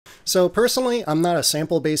So personally, I'm not a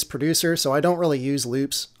sample-based producer, so I don't really use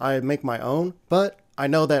loops. I make my own, but I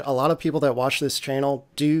know that a lot of people that watch this channel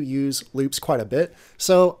do use loops quite a bit.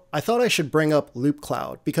 So I thought I should bring up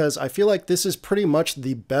Loopcloud because I feel like this is pretty much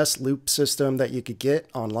the best loop system that you could get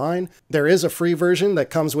online. There is a free version that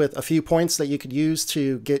comes with a few points that you could use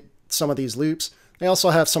to get some of these loops. They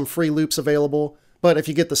also have some free loops available. But if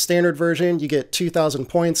you get the standard version, you get 2,000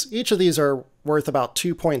 points. Each of these are worth about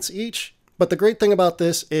 2 points each. But the great thing about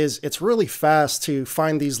this is it's really fast to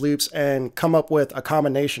find these loops and come up with a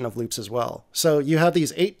combination of loops as well. So you have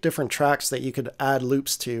these 8 different tracks that you could add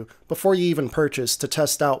loops to before you even purchase to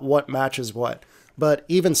test out what matches what. But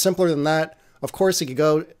even simpler than that, of course, you could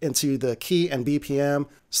go into the key and BPM,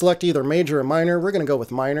 select either major or minor. We're going to go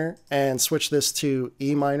with minor and switch this to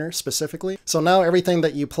E minor specifically. So now everything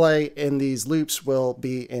that you play in these loops will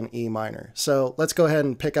be in E minor. So let's go ahead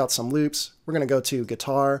and pick out some loops. We're going to go to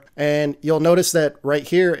guitar, and you'll notice that right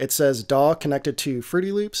here it says DAW connected to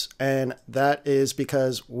Fruity Loops, and that is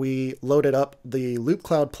because we loaded up the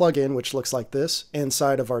Loopcloud plugin, which looks like this,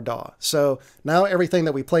 inside of our DAW. So now everything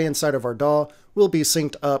that we play inside of our DAW will be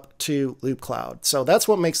synced up to Loopcloud. So that's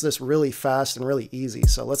what makes this really fast and really easy.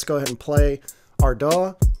 So let's go ahead and play our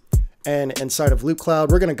DAW, and inside of Loopcloud,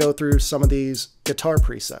 we're going to go through some of these guitar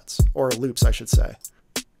presets, or loops, I should say.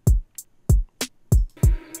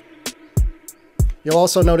 You'll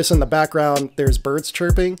also notice in the background there's birds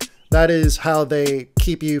chirping. That is how they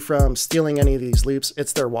keep you from stealing any of these loops.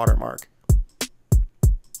 It's their watermark.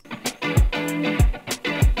 You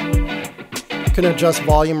can adjust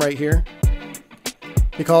volume right here.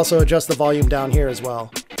 You can also adjust the volume down here as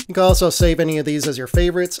well. You can also save any of these as your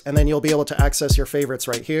favorites, and then you'll be able to access your favorites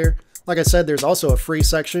right here. Like I said, there's also a free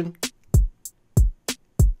section.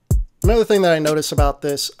 Another thing that I notice about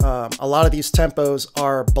this, a lot of these tempos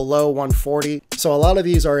are below 140. So a lot of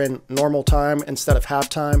these are in normal time instead of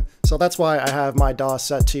halftime. So that's why I have my DAW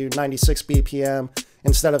set to 96 BPM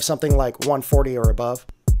instead of something like 140 or above.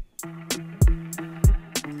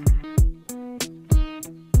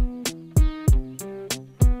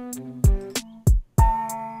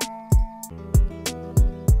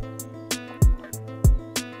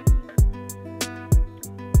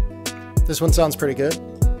 This one sounds pretty good.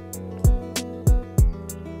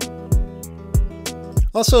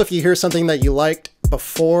 Also, if you hear something that you liked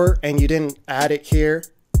before and you didn't add it here,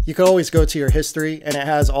 you can always go to your history and it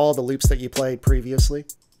has all the loops that you played previously.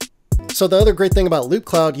 So the other great thing about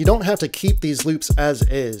Loopcloud, you don't have to keep these loops as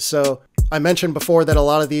is. So I mentioned before that a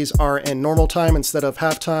lot of these are in normal time instead of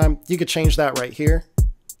halftime. You could change that right here.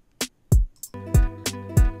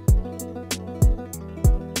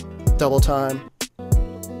 Double time.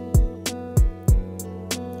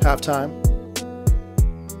 Halftime.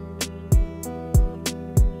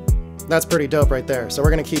 That's pretty dope right there. So we're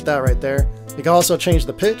going to keep that right there. You can also change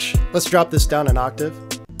the pitch. Let's drop this down an octave.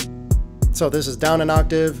 So this is down an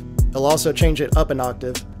octave. It'll also change it up an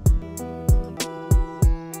octave.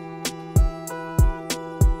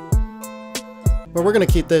 But we're going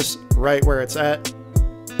to keep this right where it's at.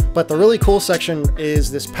 But the really cool section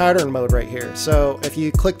is this pattern mode right here. So if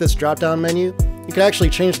you click this drop down menu, you can actually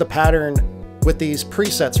change the pattern with these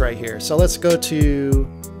presets right here. So let's go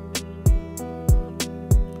to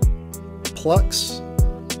plucks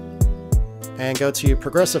and go to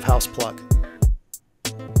progressive house pluck.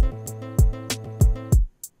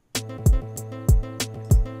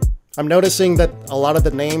 I'm noticing that a lot of the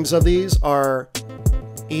names of these are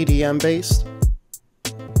EDM based.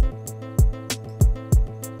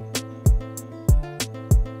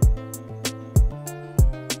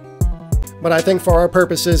 But I think for our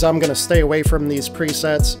purposes, I'm going to stay away from these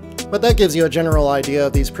presets. But that gives you a general idea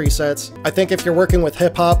of these presets. I think if you're working with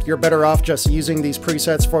hip hop, you're better off just using these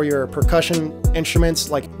presets for your percussion instruments,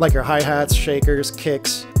 like your hi-hats, shakers,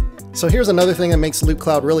 kicks. So here's another thing that makes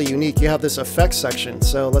Loopcloud really unique. You have this effects section.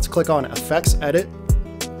 So let's click on Effects Edit.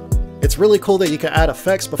 It's really cool that you can add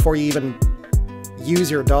effects before you even use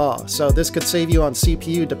your DAW. So this could save you on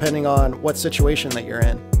CPU depending on what situation that you're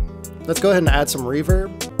in. Let's go ahead and add some reverb.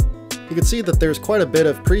 You can see that there's quite a bit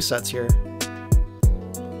of presets here.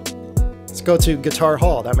 Let's go to Guitar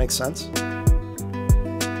Hall, that makes sense.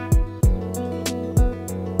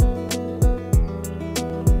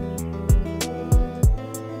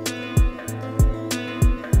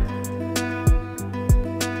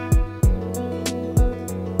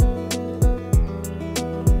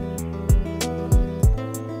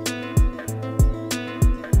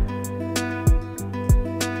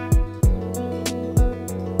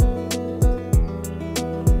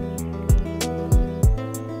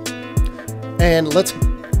 And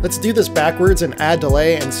let's do this backwards and add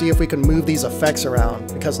delay and see if we can move these effects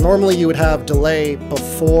around. because normally you would have delay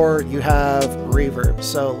before you have reverb.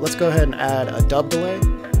 So let's go ahead and add a dub delay.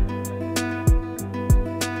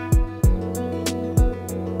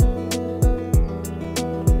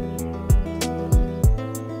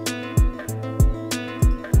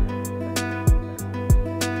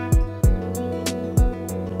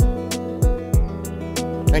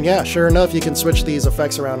 And yeah, sure enough, you can switch these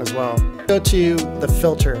effects around as well. Go to the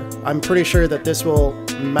filter. I'm pretty sure that this will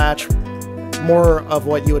match more of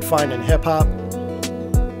what you would find in hip hop.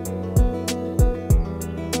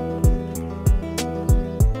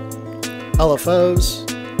 LFOs.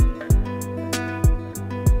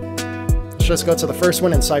 Let's just go to the first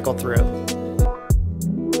one and cycle through.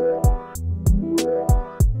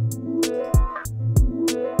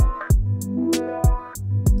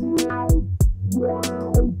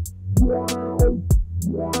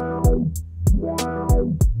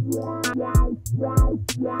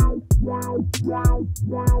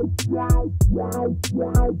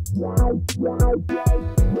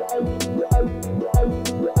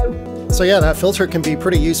 So yeah, that filter can be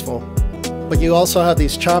pretty useful. But you also have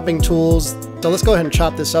these chopping tools. So let's go ahead and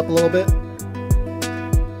chop this up a little bit.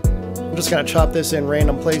 I'm just gonna chop this in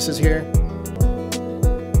random places here.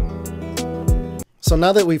 So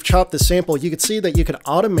now that we've chopped the sample, you can see that you can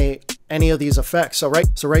automate any of these effects. So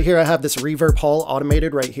right here, I have this reverb hall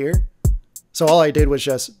automated right here. So all I did was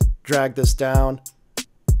just drag this down.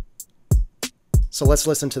 So let's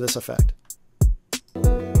listen to this effect.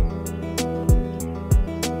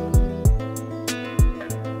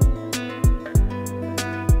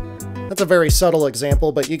 That's a very subtle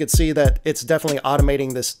example, but you can see that it's definitely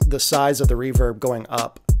automating the size of the reverb going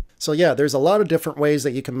up. So yeah, there's a lot of different ways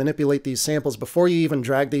that you can manipulate these samples before you even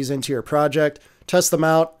drag these into your project. Test them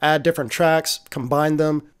out, add different tracks, combine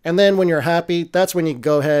them, and then when you're happy, that's when you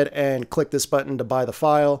go ahead and click this button to buy the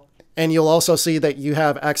file. And you'll also see that you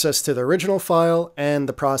have access to the original file and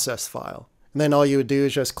the processed file. And then all you would do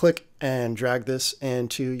is just click and drag this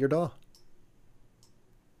into your DAW.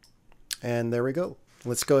 And there we go.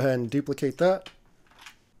 Let's go ahead and duplicate that.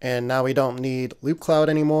 And now we don't need Loopcloud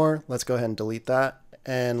anymore. Let's go ahead and delete that.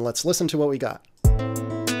 And let's listen to what we got.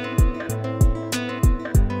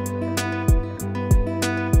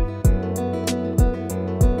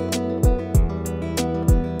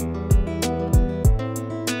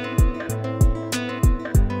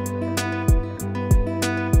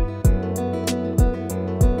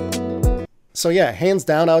 So yeah, hands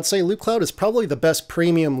down, I would say Loopcloud is probably the best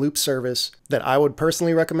premium loop service that I would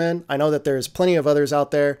personally recommend. I know that there's plenty of others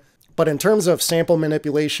out there, but in terms of sample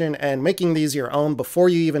manipulation and making these your own before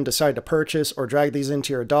you even decide to purchase or drag these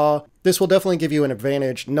into your DAW, this will definitely give you an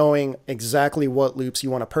advantage knowing exactly what loops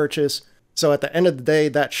you want to purchase. So at the end of the day,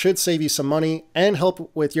 that should save you some money and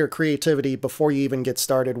help with your creativity before you even get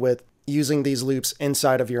started with using these loops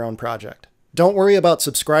inside of your own project. Don't worry about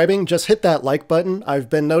subscribing, just hit that like button. I've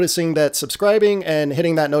been noticing that subscribing and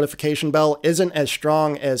hitting that notification bell isn't as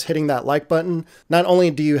strong as hitting that like button. Not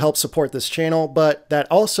only do you help support this channel, but that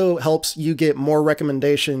also helps you get more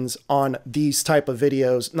recommendations on these type of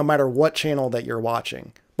videos, no matter what channel that you're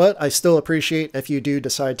watching. But I still appreciate if you do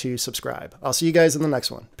decide to subscribe. I'll see you guys in the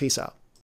next one. Peace out.